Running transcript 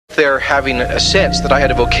There having a sense that I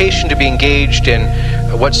had a vocation to be engaged in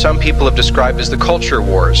what some people have described as the culture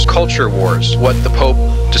wars. Culture wars, what the Pope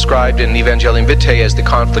described in Evangelium Vitae as the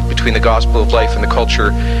conflict between the gospel of life and the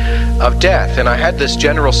culture of death. And I had this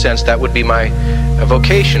general sense that would be my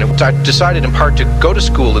vocation. I decided in part to go to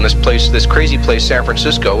school in this place, this crazy place, San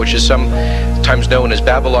Francisco, which is sometimes known as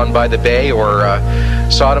Babylon by the Bay or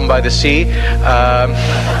Sodom by the Sea.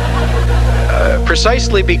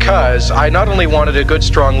 Precisely because I not only wanted a good,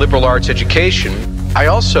 strong liberal arts education, I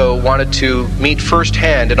also wanted to meet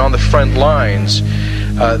firsthand and on the front lines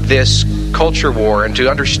this culture war and to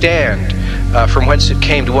understand from whence it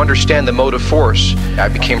came, to understand the motive force. I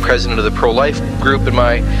became president of the pro-life group in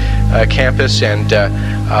my campus and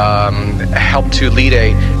helped to lead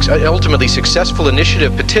a ultimately successful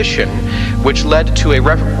initiative petition which led to a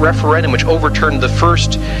referendum which overturned the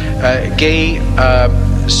first gay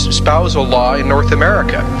spousal law in North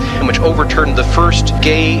America,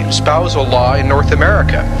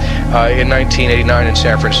 in 1989 in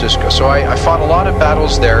San Francisco. So I fought a lot of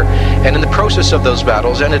battles there, and in the process of those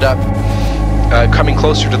battles ended up coming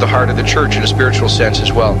closer to the heart of the church in a spiritual sense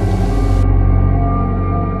as well.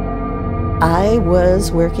 I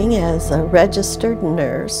was working as a registered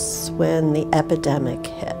nurse when the epidemic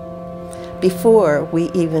hit, before we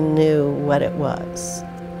even knew what it was.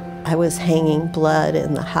 I was hanging blood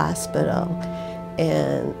in the hospital,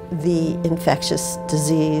 and the infectious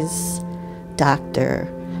disease doctor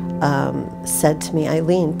said to me,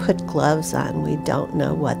 "Eileen, put gloves on. We don't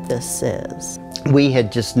know what this is." We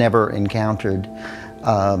had just never encountered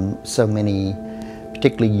so many,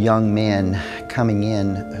 particularly young men coming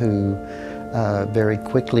in who very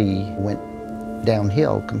quickly went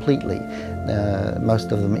downhill completely.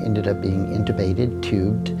 Most of them ended up being intubated,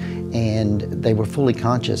 tubed, and they were fully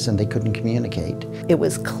conscious and they couldn't communicate. It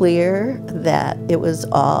was clear that it was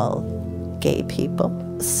all gay people.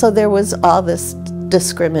 So there was all this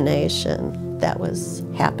discrimination that was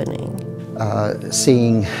happening.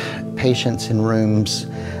 Seeing patients in rooms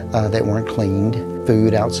that weren't cleaned,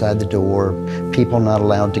 food outside the door, people not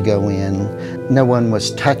allowed to go in. No one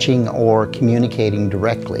was touching or communicating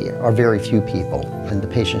directly, or very few people. And the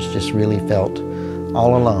patients just really felt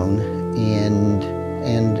all alone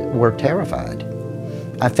and were terrified.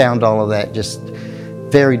 I found all of that just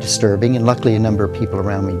very disturbing, and luckily a number of people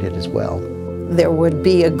around me did as well. There would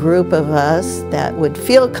be a group of us that would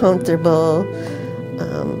feel comfortable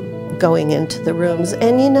going into the rooms.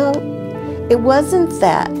 And you know, it wasn't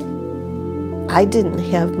that I didn't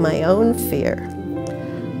have my own fear,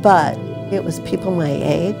 but it was people my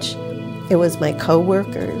age, it was my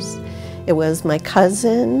co-workers, it was my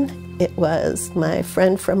cousin, it was my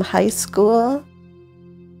friend from high school.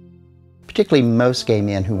 Particularly most gay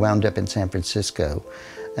men who wound up in San Francisco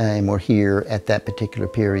and were here at that particular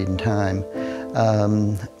period in time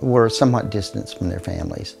were somewhat distanced from their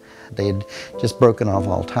families. They had just broken off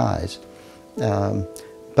all ties.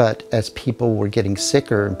 But as people were getting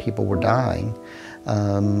sicker and people were dying,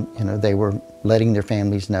 you know, they were letting their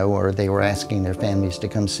families know, or they were asking their families to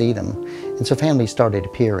come see them. And so families started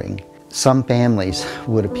appearing. Some families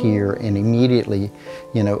would appear and immediately,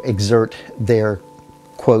 you know, exert their,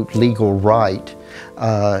 quote, legal right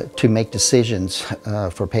to make decisions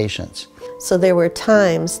for patients. So there were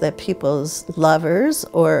times that people's lovers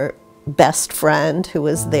or best friend who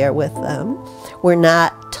was there with them were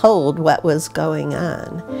not told what was going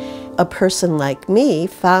on. A person like me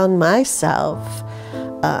found myself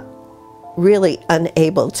really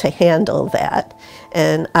unable to handle that,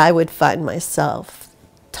 and I would find myself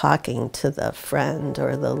talking to the friend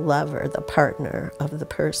or the lover, the partner of the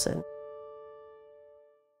person.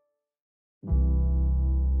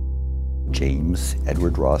 James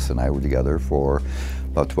Edward Ross and I were together for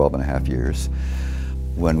about 12.5 years.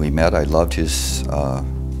 When we met, I loved his,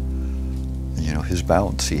 you know, his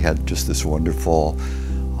bounce. He had just this wonderful,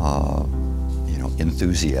 you know,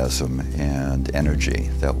 enthusiasm and energy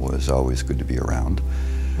that was always good to be around.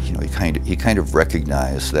 You know, he kind of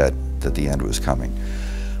recognized that the end was coming.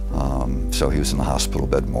 So he was in the hospital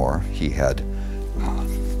bed more. He had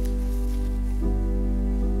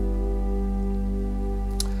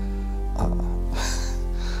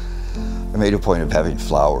I made a point of having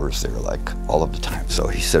flowers there, like, all of the time. So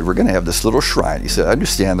he said, we're gonna have this little shrine. He said, I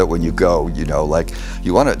understand that when you go, you know, like,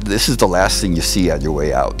 you wanna, this is the last thing you see on your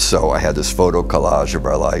way out. So I had this photo collage of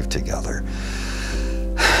our life together.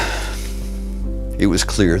 It was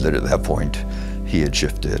clear that at that point, he had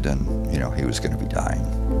shifted and, you know, he was gonna be dying.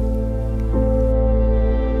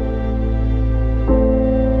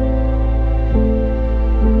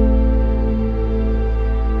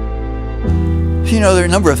 You know, there are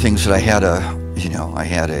a number of things that I had a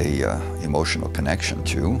emotional connection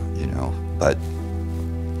to, you know, but,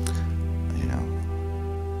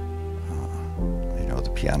 the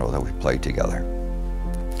piano that we played together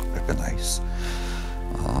would have been nice.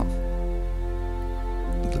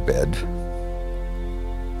 The bed,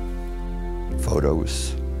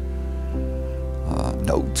 photos,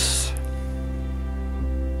 notes.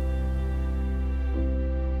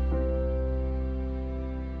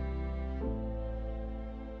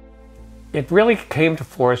 It really came to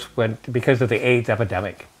force because of the AIDS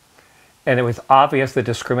epidemic. And it was obvious the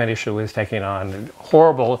discrimination was taking on,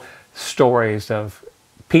 horrible stories of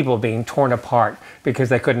people being torn apart because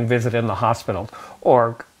they couldn't visit in the hospital,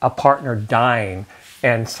 or a partner dying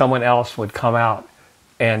and someone else would come out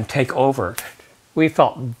and take over. We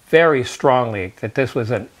felt very strongly that this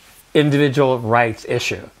was an individual rights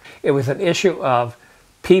issue. It was an issue of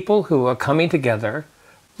people who are coming together,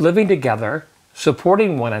 living together,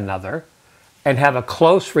 supporting one another, and have a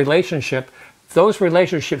close relationship. Those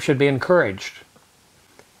relationships should be encouraged.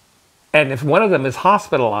 And if one of them is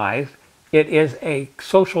hospitalized, it is a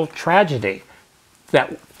social tragedy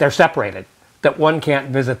that they're separated, that one can't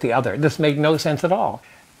visit the other. This made no sense at all.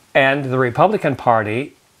 And the Republican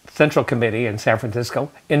Party Central Committee in San Francisco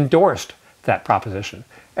endorsed that proposition,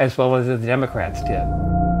 as well as the Democrats did.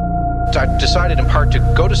 I decided in part to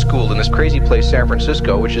go to school in this crazy place, San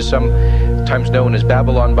Francisco, which is sometimes known as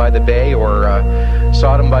Babylon by the Bay or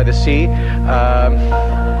Sodom by the Sea.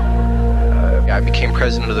 I became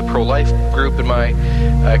president of the pro-life group in my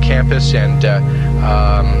campus and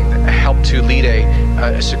helped to lead a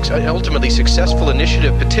ultimately successful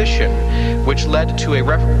initiative petition, which led to a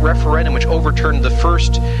referendum which overturned the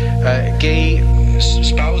first gay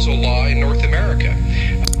spousal law in North America.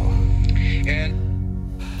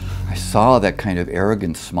 I saw that kind of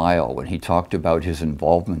arrogant smile when he talked about his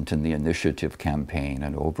involvement in the initiative campaign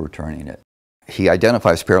and overturning it. He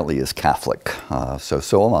identifies apparently as Catholic,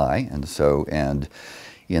 so am I, and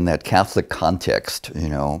in that Catholic context,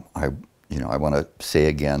 I want to say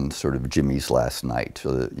again, sort of Jimmy's last night,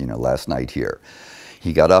 last night here.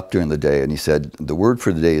 He got up during the day and he said, the word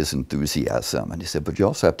for the day is enthusiasm. And he said, but you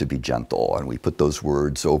also have to be gentle. And we put those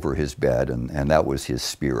words over his bed, and that was his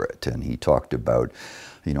spirit. And he talked about,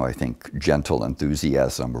 I think gentle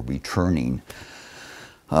enthusiasm, or returning,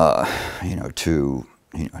 to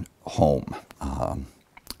home.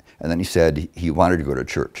 And then he said he wanted to go to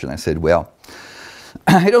church. And I said, well,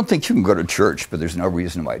 I don't think you can go to church, but there's no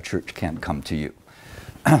reason why church can't come to you.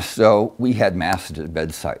 So we had mass at his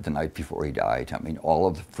bedside the night before he died. I mean, all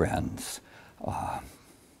of the friends,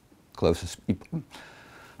 closest people.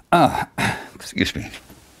 Excuse me.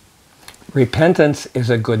 Repentance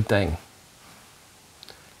is a good thing.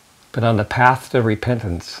 But on the path to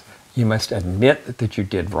repentance, you must admit that you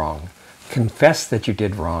did wrong, confess that you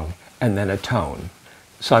did wrong, and then atone.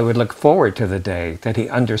 So I would look forward to the day that he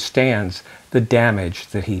understands the damage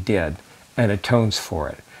that he did and atones for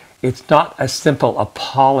it. It's not a simple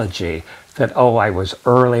apology that, oh, I was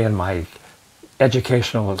early in my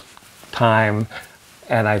educational time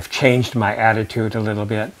and I've changed my attitude a little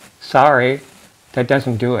bit. Sorry, that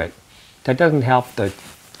doesn't do it. That doesn't help the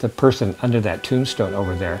person under that tombstone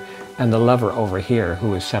over there and the lover over here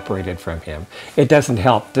who is separated from him. It doesn't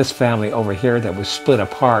help this family over here that was split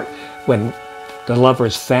apart when the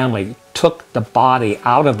lover's family took the body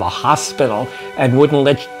out of the hospital and wouldn't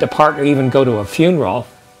let the partner even go to a funeral.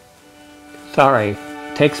 Sorry,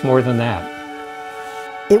 it takes more than that.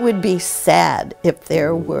 It would be sad if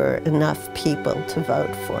there were enough people to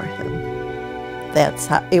vote for him. That's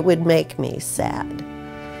how it would make me sad.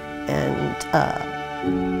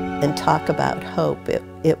 And talk about hope.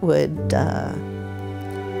 It would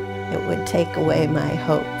take away my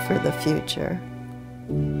hope for the future.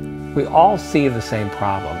 We all see the same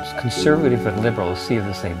problems. Conservative and liberals see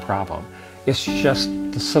the same problem. It's just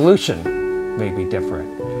the solution may be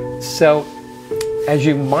different. So as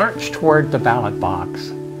you march toward the ballot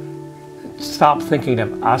box, stop thinking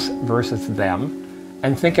of us versus them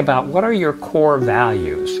and think about what are your core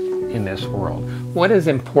values in this world? What is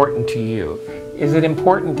important to you? Is it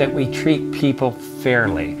important that we treat people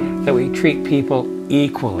fairly, that we treat people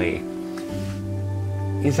equally?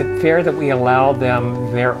 Is it fair that we allow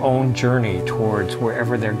them their own journey towards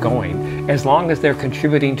wherever they're going, as long as they're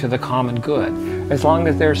contributing to the common good, as long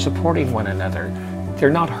as they're supporting one another?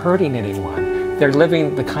 They're not hurting anyone. They're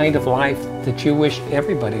living the kind of life that you wish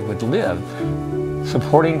everybody would live,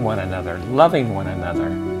 supporting one another, loving one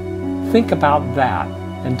another. Think about that,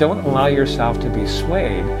 and don't allow yourself to be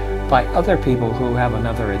swayed by other people who have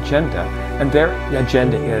another agenda. And their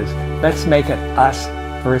agenda is, let's make it us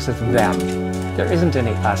versus them. There isn't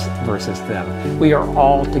any us versus them. We are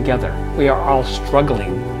all together. We are all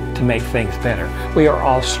struggling to make things better. We are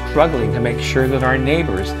all struggling to make sure that our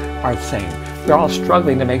neighbors are sane. We're all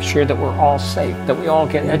struggling to make sure that we're all safe, that we all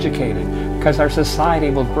get educated, because our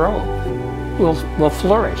society will grow, will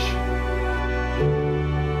flourish.